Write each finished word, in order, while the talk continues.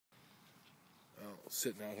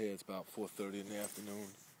Sitting out here, it's about 4:30 in the afternoon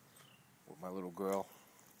with my little girl,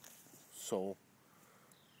 Soul.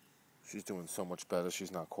 She's doing so much better. She's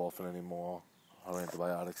not coughing anymore. Her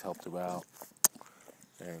antibiotics helped her out.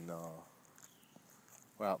 And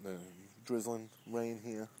we're out in the drizzling rain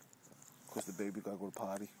here. Of course, the baby got to go to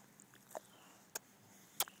potty.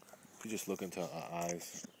 If you just look into her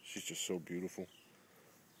eyes, she's just so beautiful.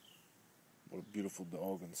 What a beautiful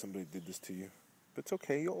dog, and somebody did this to you. But it's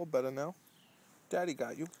okay, you're all better now. Daddy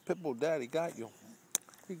got you. Pitbull Daddy got you.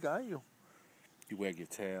 He got you. You wag your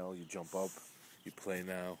tail, you jump up, you play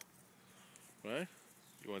now. Right?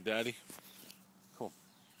 You want Daddy? Cool.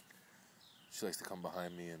 She likes to come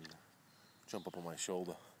behind me and jump up on my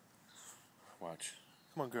shoulder. Watch.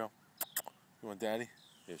 Come on, girl. You want Daddy?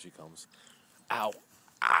 Here she comes. Ow.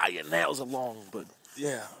 Ah, your nails are long, but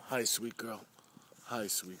yeah. Hi, sweet girl. Hi,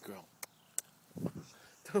 sweet girl.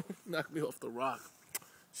 Don't knock me off the rock.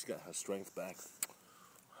 She got her strength back.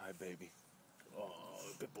 Hi, baby. Oh,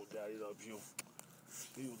 Pitbull Daddy loves you.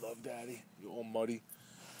 You love Daddy. You're all muddy.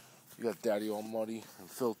 You got Daddy all muddy and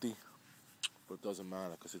filthy. But it doesn't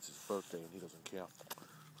matter because it's his birthday and he doesn't care.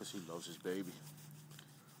 Because he loves his baby.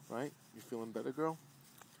 Right? You feeling better, girl?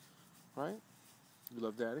 Right? You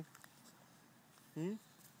love Daddy?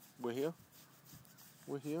 We're here?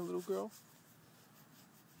 We're here, little girl?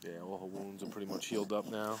 Yeah, all her wounds are pretty much healed up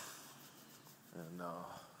now. And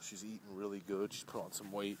she's eating really good. She's put on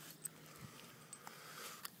some weight.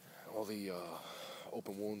 All the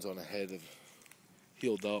open wounds on her head have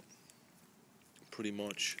healed up pretty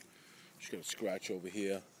much. She's got a scratch over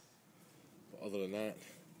here. But other than that,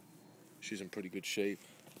 she's in pretty good shape.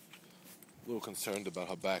 A little concerned about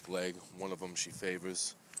her back leg. One of them she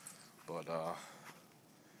favors. But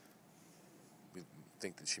we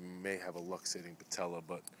think that she may have a luxating patella,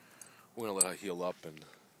 but we're going to let her heal up. And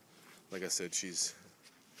like I said, she's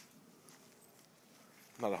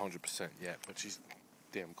not 100% yet, but she's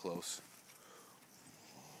damn close.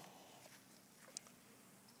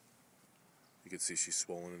 You can see she's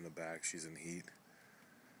swollen in the back. She's in heat.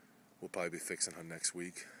 We'll probably be fixing her next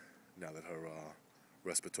week now that her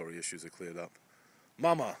respiratory issues are cleared up.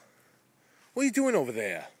 Mama, what are you doing over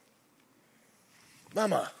there?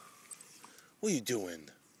 Mama, what are you doing?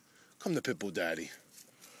 Come to Pitbull Daddy.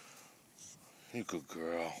 You good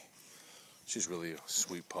girl. She's really a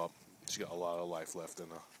sweet pup. She's got a lot of life left in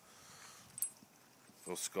her.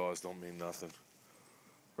 Those scars don't mean nothing.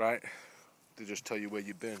 Right? They just tell you where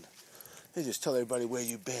you've been. They just tell everybody where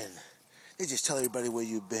you've been. They just tell everybody where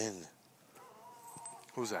you've been.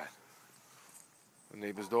 Who's that? The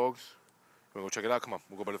neighbor's dogs? You want to go check it out? Come on,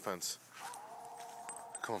 we'll go by the fence.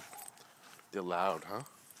 Come on. They're loud, huh?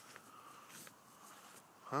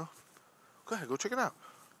 Huh? Go ahead, go check it out.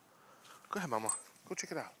 Go ahead, Mama. Go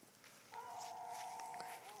check it out.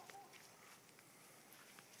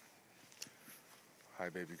 Hi,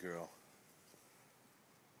 baby girl.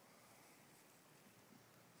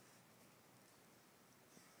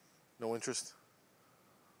 No interest?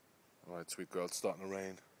 All right, sweet girl, it's starting to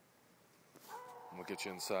rain. I'm gonna get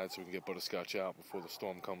you inside so we can get butterscotch out before the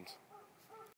storm comes.